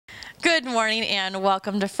Good morning and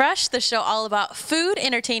welcome to Fresh, the show all about food,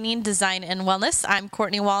 entertaining, design, and wellness. I'm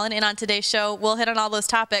Courtney Wallin, and on today's show, we'll hit on all those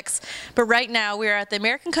topics. But right now, we're at the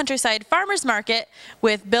American Countryside Farmers Market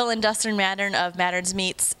with Bill and Dustin Mattern of Mattern's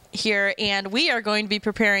Meats here, and we are going to be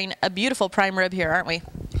preparing a beautiful prime rib here, aren't we?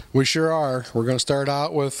 We sure are. We're going to start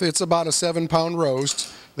out with, it's about a 7-pound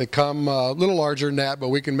roast. They come a little larger than that, but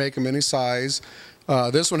we can make them any size.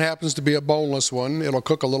 This one happens to be a boneless one. It'll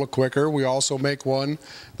cook a little quicker. We also make one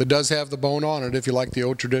that does have the bone on it if you like the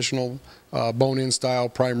old traditional bone-in style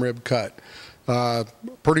prime rib cut.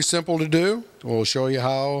 Pretty simple to do. We'll show you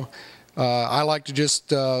how. I like to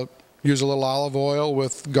just use a little olive oil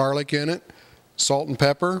with garlic in it, salt and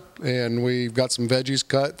pepper, and we've got some veggies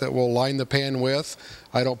cut that we'll line the pan with.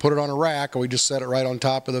 I don't put it on a rack. We just set it right on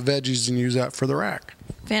top of the veggies and use that for the rack.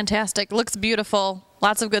 Fantastic. Looks beautiful.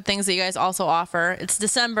 Lots of good things that you guys also offer. It's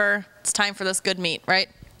December. It's time for this good meat, right?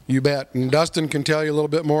 You bet. And Dustin can tell you a little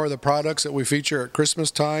bit more of the products that we feature at Christmas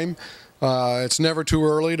time. It's never too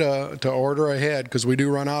early to order ahead because we do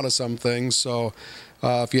run out of some things. So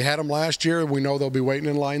if you had them last year, we know they'll be waiting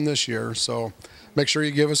in line this year. So make sure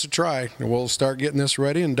you give us a try. And we'll start getting this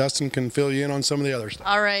ready, and Dustin can fill you in on some of the other stuff.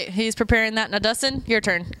 All right. He's preparing that. Now, Dustin, your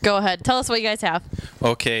turn. Go ahead. Tell us what you guys have.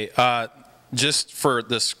 Okay. Just for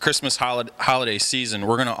this Christmas holiday season,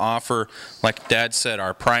 we're going to offer, like Dad said,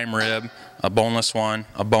 our prime rib, a boneless one,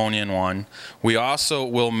 a bone-in one. We also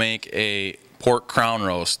will make a pork crown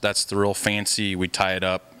roast. That's the real fancy. We tie it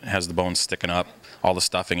up, it has the bones sticking up, all the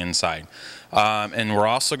stuffing inside. And we're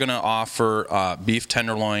also going to offer beef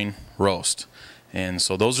tenderloin roast. And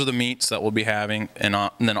so those are the meats that we'll be having. And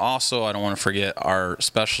then also, I don't want to forget, our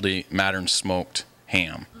specialty Mattern smoked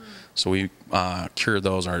ham. So we smoke and cure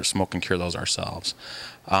those ourselves.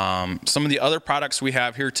 Some of the other products we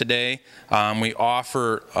have here today, we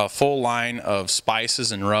offer a full line of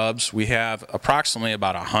spices and rubs. We have approximately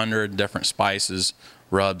about 100 different spices,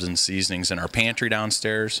 rubs, and seasonings in our pantry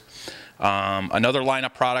downstairs. Another line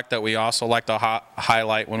of product that we also like to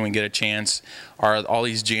highlight when we get a chance are all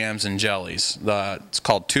these jams and jellies. It's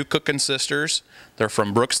called Two Cookin' Sisters. They're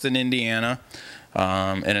from Brookston, Indiana.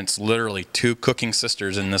 And it's literally two cooking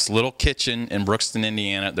sisters in this little kitchen in Brookston,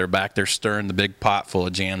 Indiana. They're back there stirring the big pot full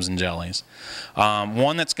of jams and jellies.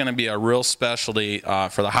 One that's going to be a real specialty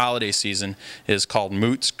for the holiday season is called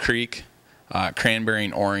Moots Creek Cranberry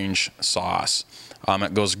and Orange Sauce.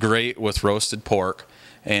 It goes great with roasted pork,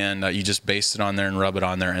 and you just baste it on there and rub it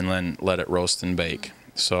on there and then let it roast and bake.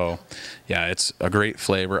 So, yeah, it's a great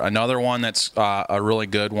flavor. Another one that's a really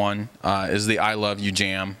good one is the I Love You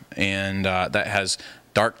Jam, and that has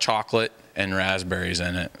dark chocolate and raspberries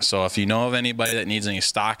in it. So if you know of anybody that needs any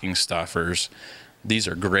stocking stuffers, these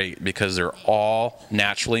are great because they're all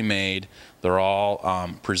naturally made. They're all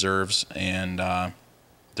preserves, and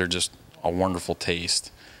they're just a wonderful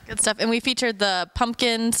taste. Good stuff. And we featured the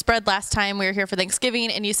pumpkin spread last time we were here for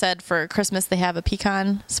Thanksgiving, and you said for Christmas they have a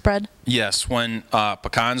pecan spread? Yes, when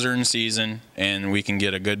pecans are in season and we can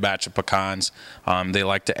get a good batch of pecans, they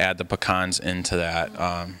like to add the pecans into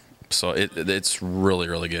that. So it's really,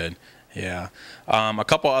 really good. Yeah. A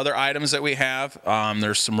couple other items that we have,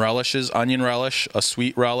 there's some relishes, onion relish, a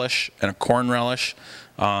sweet relish, and a corn relish,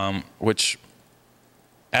 which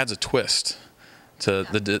adds a twist to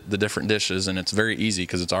the different dishes, and it's very easy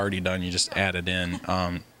because it's already done. You just add it in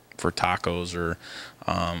for tacos or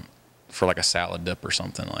for like a salad dip or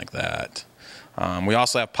something like that. We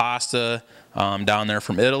also have pasta down there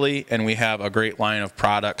from Italy, and we have a great line of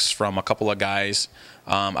products from a couple of guys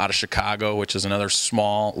out of Chicago, which is another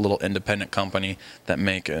small little independent company that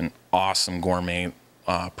make an awesome gourmet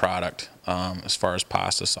product as far as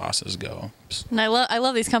pasta sauces go. And I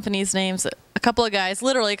love these companies' names. A couple of guys,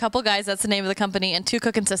 literally a couple of guys, that's the name of the company, and Two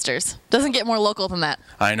Cookin' Sisters. Doesn't get more local than that.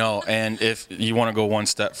 I know, and if you want to go one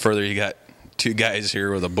step further, you got two guys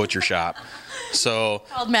here with a butcher shop. So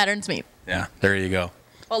called Mattern's Meat. Yeah, there you go.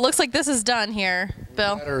 Well, it looks like this is done here,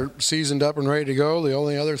 Bill. They're seasoned up and ready to go. The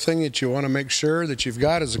only other thing that you want to make sure that you've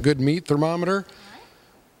got is a good meat thermometer.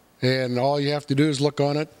 And all you have to do is look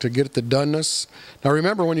on it to get the doneness. Now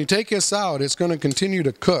remember, when you take this out, it's going to continue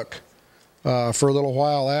to cook for a little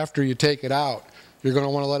while after you take it out. You're going to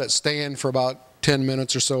want to let it stand for about 10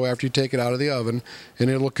 minutes or so after you take it out of the oven, and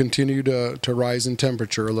it'll continue to rise in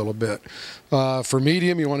temperature a little bit. For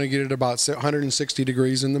medium, you want to get it about 160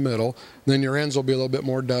 degrees in the middle. Then your ends will be a little bit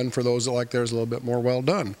more done for those that like theirs a little bit more well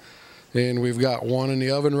done. And we've got one in the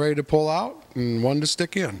oven ready to pull out and one to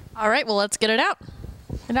stick in. All right, well, let's get it out.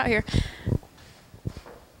 Get out here.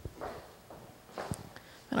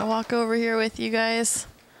 I'm going to walk over here with you guys.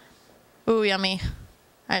 Ooh, yummy.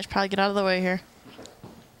 I should probably get out of the way here.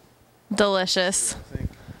 Delicious.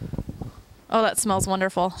 Oh, that smells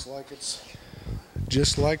wonderful. Looks like it's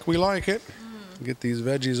just like we like it. Get these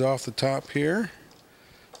veggies off the top here.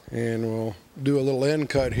 And we'll do a little end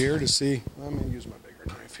cut here to see. I'm going to use my bigger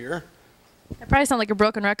knife here. I probably sound like a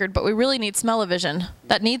broken record, but we really need smell-o-vision.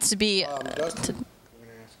 That needs to be... Dustin, I'm going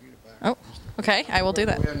to ask you to back up. Oh, okay. I will do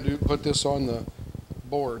that. Go ahead and put this on the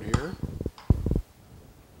board here.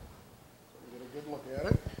 Get a good look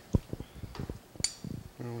at it.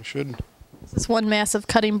 Well, we should. This is one massive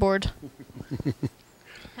cutting board.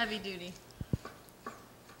 Heavy duty.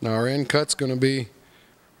 Now our end cut's going to be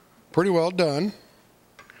pretty well done.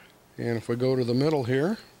 And if we go to the middle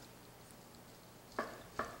here.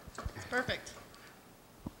 Perfect.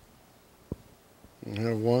 We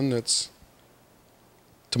have one that's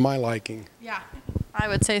to my liking. Yeah, I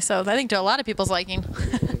would say so. I think to a lot of people's liking.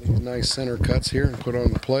 These nice center cuts here and put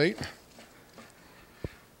on the plate.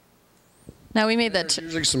 Now we made that. There's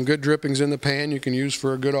usually some good drippings in the pan you can use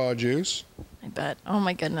for a good au juice. I bet. Oh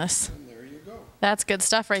my goodness. And there you go. That's good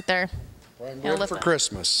stuff right there. Prime rib for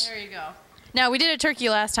Christmas. There you go. Now we did a turkey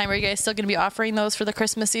last time. Are you guys still going to be offering those for the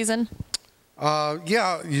Christmas season?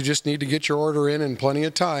 Yeah, you just need to get your order in plenty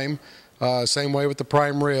of time. Same way with the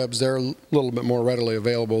prime ribs. They're a little bit more readily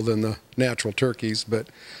available than the natural turkeys. But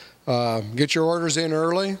get your orders in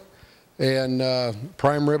early. And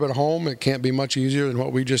prime rib at home, it can't be much easier than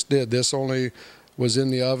what we just did. This only was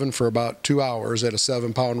in the oven for about 2 hours at a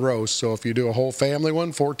 7-pound roast. So if you do a whole family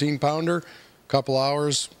one, 14-pounder, couple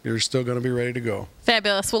hours, you're still going to be ready to go.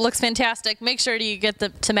 Fabulous. Well, it looks fantastic. Make sure you get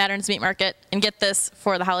to Mattern's Meat Market and get this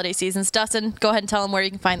for the holiday seasons. Dustin, go ahead and tell them where you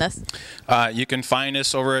can find this. You can find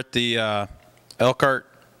us over at the Elkhart,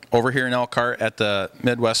 over here in Elkhart at the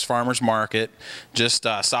Midwest Farmers Market, just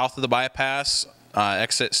south of the bypass,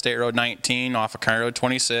 exit State Road 19 off of County Road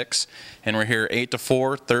 26. And we're here 8 to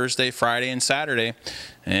 4, Thursday, Friday, and Saturday.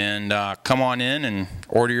 And come on in and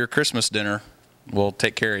order your Christmas dinner. We'll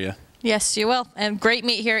take care of you. Yes, you will. And great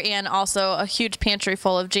meat here, and also a huge pantry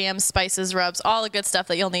full of jams, spices, rubs, all the good stuff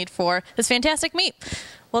that you'll need for this fantastic meat.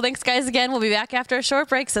 Well, thanks, guys, again. We'll be back after a short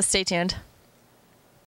break, so stay tuned.